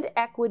brand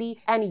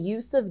equity and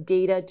use of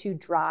data to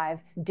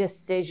drive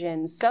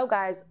decisions. So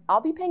guys,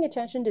 I'll be paying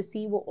attention to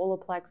see what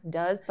Olaplex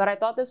does, but I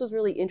thought this was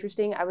really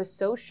interesting. I was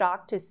so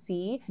shocked to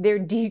see their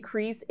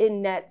decrease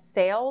in net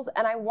sales,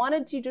 and I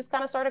wanted to just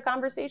kind of start a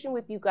conversation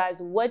with you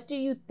guys. What do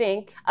you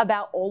think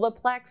about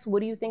Olaplex? What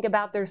do you think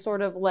about their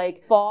sort of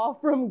like fall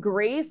from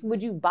grace?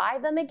 Would you buy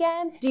them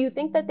again? Do you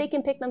think that they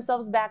can pick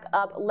themselves back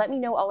up? Let me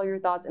know all of your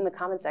thoughts in the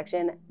comment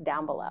section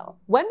down below.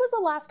 When was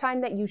the last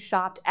time that you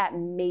shopped at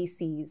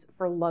Macy's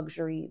for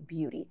luxury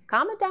beauty?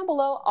 Comment down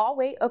below. I'll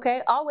wait.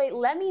 Okay, I'll wait.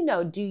 Let me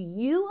know. Do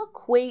you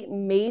equate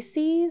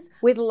Macy's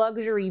with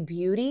luxury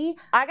beauty?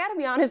 I gotta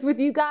be honest with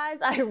you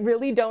guys, I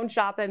really don't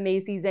shop at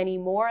Macy's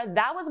anymore.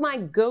 That was my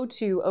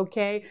go-to,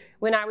 okay,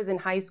 when I was in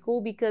high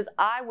school, because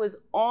I was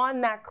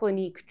on that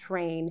Clinique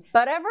train.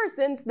 But ever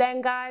since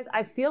then, guys,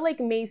 I feel like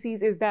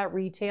Macy's is that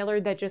retailer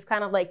that just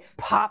kind of like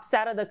pops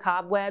out of the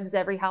cobwebs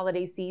every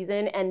holiday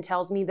season and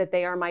tells me that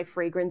they are my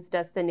fragrance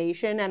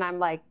destination. And I'm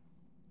like,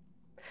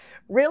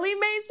 really,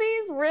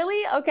 Macy's?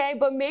 Really? Okay,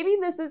 but maybe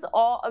this is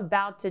all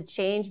about to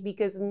change,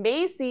 because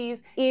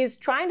Macy's is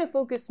trying to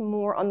focus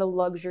more on the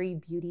luxury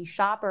beauty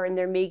shopper, and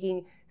they're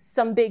making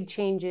some big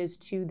changes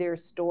to their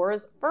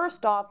stores.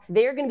 First off,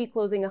 they're going to be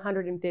closing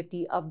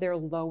 150 of their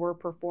lower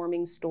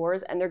performing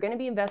stores, and they're going to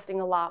be investing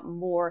a lot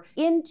more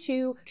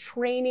into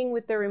training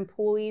with their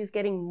employees,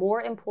 getting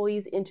more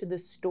employees into the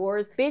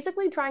stores,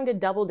 basically trying to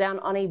double down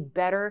on a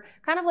better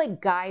kind of like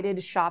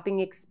guided shopping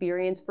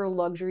experience for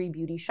luxury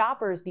beauty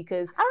shoppers.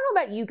 Because I don't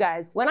know about you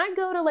guys, when I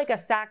go to like a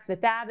Saks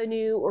Fifth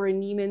Avenue or a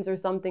Neiman's or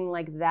something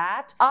like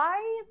that,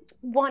 I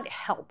want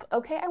help,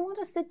 okay? I want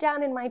to sit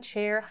down in my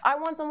chair. I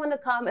want someone to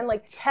come and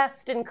like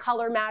test and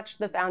color match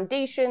the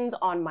foundations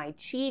on my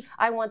cheek.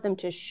 I want them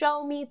to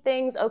show me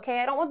things,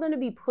 okay? I don't want them to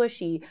be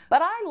pushy,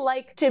 but I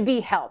like to be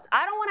helped.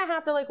 I don't want to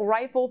have to like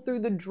rifle through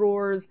the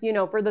drawers, you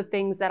know, for the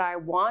things that I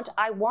want.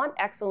 I want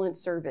excellent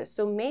service.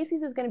 So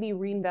Macy's is going to be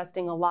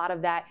reinvesting a lot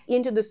of that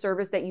into the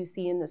service that you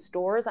see in the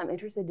stores. I'm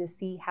interested to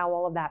see how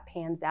all of that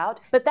pans out.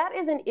 But that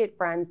isn't it,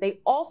 friends. They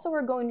also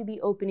are going to be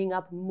opening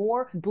up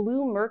more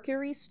Blue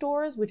Mercury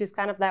stores, which is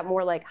kind of that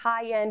more like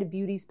high-end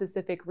beauty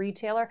specific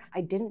retailer.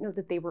 I didn't know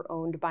that they were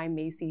owned by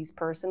Macy's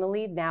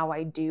personally. Now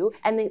I do.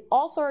 And they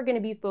also are going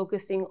to be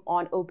focusing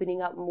on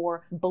opening up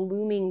more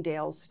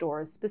Bloomingdale's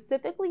stores,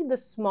 specifically the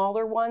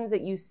smaller ones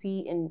that you see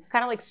in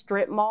kind of like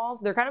strip malls.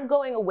 They're kind of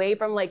going away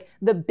from like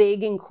the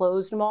big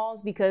enclosed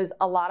malls, because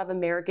a lot of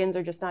Americans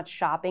are just not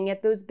shopping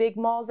at those big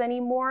malls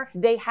anymore.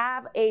 They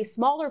have a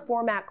smaller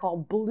format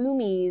called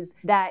Bloomies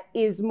that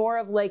is more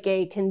of like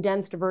a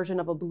condensed version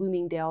of a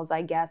Bloomingdale's,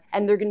 I guess.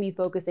 And they're going to be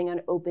focusing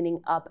on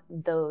opening up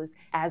those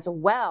as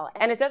well.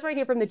 And it says right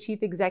here from the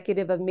chief executive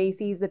executive of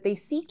Macy's that they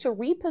seek to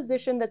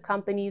reposition the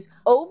company's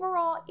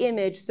overall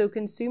image so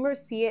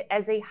consumers see it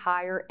as a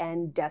higher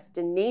end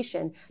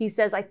destination. He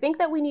says, I think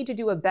that we need to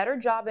do a better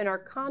job in our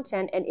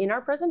content and in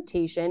our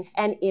presentation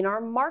and in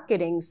our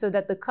marketing so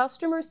that the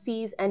customer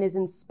sees and is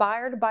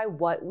inspired by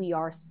what we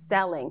are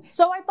selling.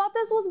 So I thought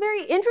this was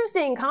very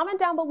interesting. Comment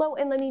down below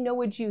and let me know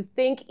what you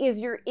think. Is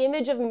your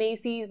image of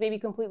Macy's maybe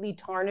completely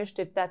tarnished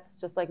if that's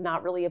just like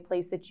not really a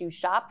place that you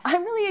shop?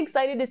 I'm really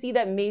excited to see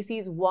that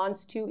Macy's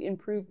wants to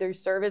improve their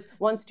service,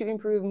 wants to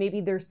improve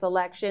maybe their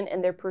selection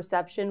and their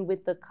perception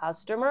with the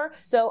customer.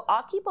 So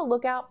I'll keep a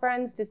lookout,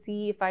 friends, to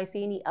see if I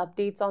see any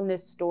updates on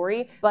this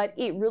story, but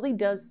it really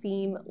does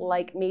seem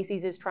like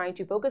Macy's is trying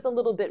to focus a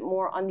little bit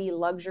more on the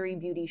luxury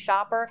beauty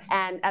shopper.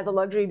 And as a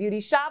luxury beauty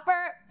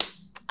shopper,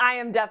 I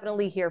am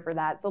definitely here for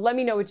that. So let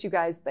me know what you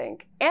guys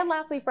think. And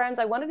lastly, friends,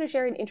 I wanted to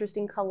share an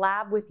interesting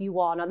collab with you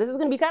all. Now, this is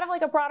going to be kind of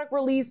like a product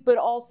release, but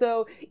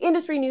also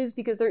industry news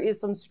because there is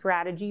some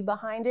strategy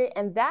behind it.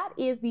 And that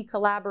is the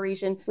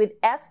collaboration with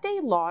Estee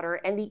Lauder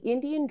and the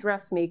Indian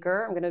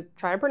dressmaker. I'm going to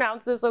try to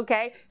pronounce this,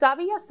 okay?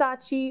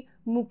 Sabyasachi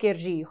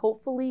Mukherjee.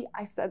 Hopefully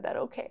I said that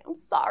okay. I'm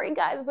sorry,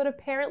 guys, but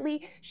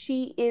apparently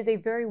she is a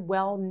very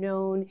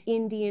well-known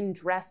Indian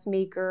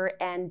dressmaker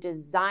and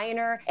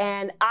designer.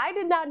 And I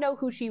did not know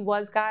who she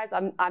was, guys.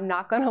 I'm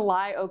not gonna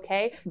lie,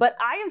 okay? But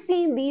I have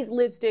seen these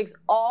lipsticks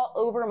all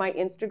over my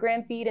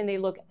Instagram feed and they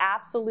look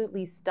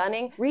absolutely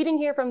stunning. Reading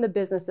here from the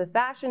Business of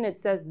Fashion, it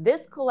says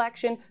this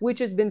collection, which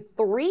has been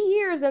 3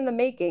 years in the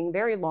making,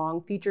 very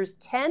long, features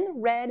 10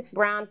 red,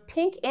 brown,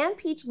 pink, and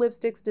peach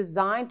lipsticks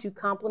designed to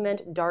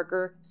complement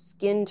darker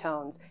skin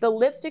tones. The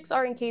lipsticks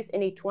are encased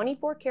in a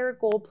 24-karat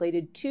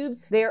gold-plated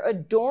tubes. They are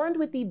adorned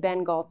with the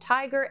Bengal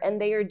tiger, and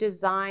they are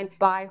designed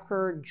by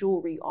her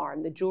jewelry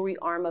arm, the jewelry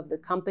arm of the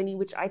company,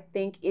 which I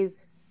think is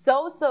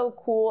so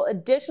cool.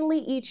 Additionally,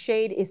 each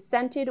shade is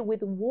scented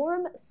with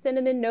warm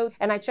cinnamon notes,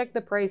 and I checked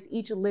the price.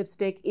 Each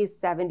lipstick is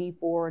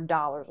 $74.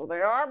 Well, they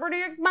are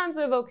pretty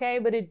expensive, okay,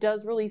 but it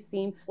does really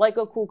seem like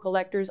a cool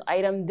collector's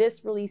item.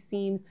 This really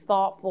seems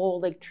thoughtful,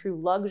 like true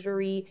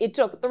luxury. It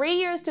took 3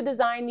 years to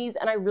design these,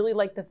 and I really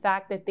like the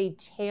fact that they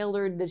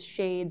tailored the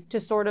shades to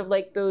sort of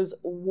like those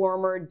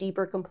warmer,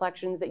 deeper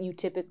complexions that you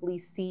typically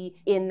see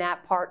in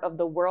that part of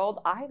the world.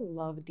 I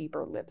love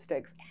deeper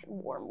lipsticks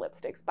and warm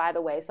lipsticks, by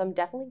the way, so I'm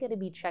definitely going to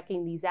be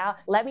checking these out.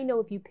 Let me know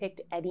if you picked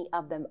any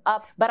of them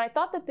up. But I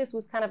thought that this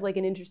was kind of like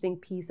an interesting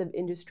piece of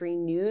industry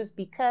news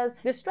because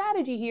the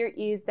strategy here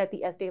is that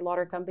the Estee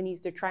Lauder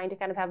companies, they're trying to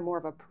kind of have more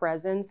of a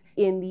presence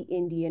in the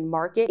Indian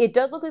market. It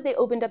does look like they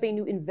opened up a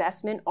new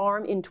investment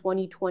arm in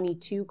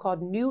 2022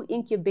 called New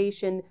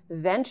Incubation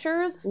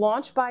Ventures,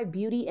 launched by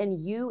Beauty and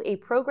You, a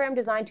program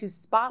designed to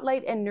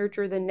spotlight and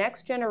nurture the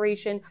next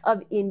generation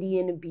of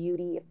Indian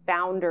beauty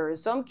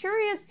founders. So I'm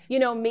curious, you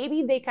know,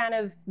 maybe they kind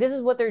of, this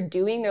is what they're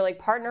doing. They're like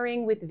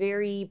partnering with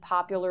very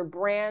popular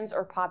brands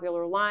or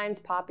popular lines,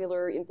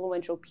 popular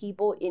influential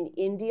people in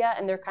India,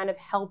 and they're kind of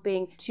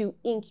helping to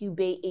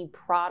incubate a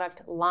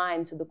product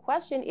line. So the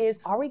question is,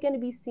 are we going to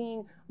be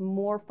seeing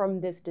more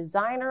from this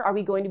designer? Are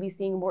we going to be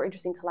seeing more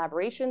interesting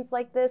collaborations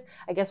like this?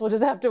 I guess we'll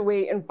just have to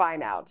wait and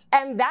find out.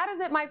 And that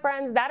is it, my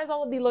friends. That is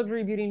all of the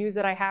luxury beauty news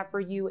that I have for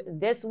you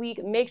this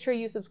week. Make sure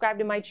you subscribe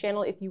to my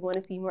channel if you want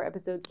to see more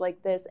episodes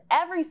like this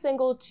every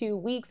single 2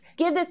 weeks.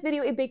 Give this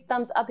video a big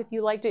thumbs up if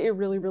you liked it. It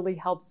really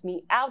helps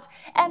me out.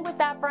 And with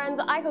that, friends,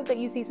 I hope that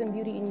you see some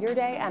beauty in your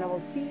day, and I will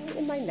see you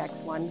in my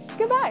next one.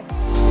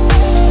 Goodbye.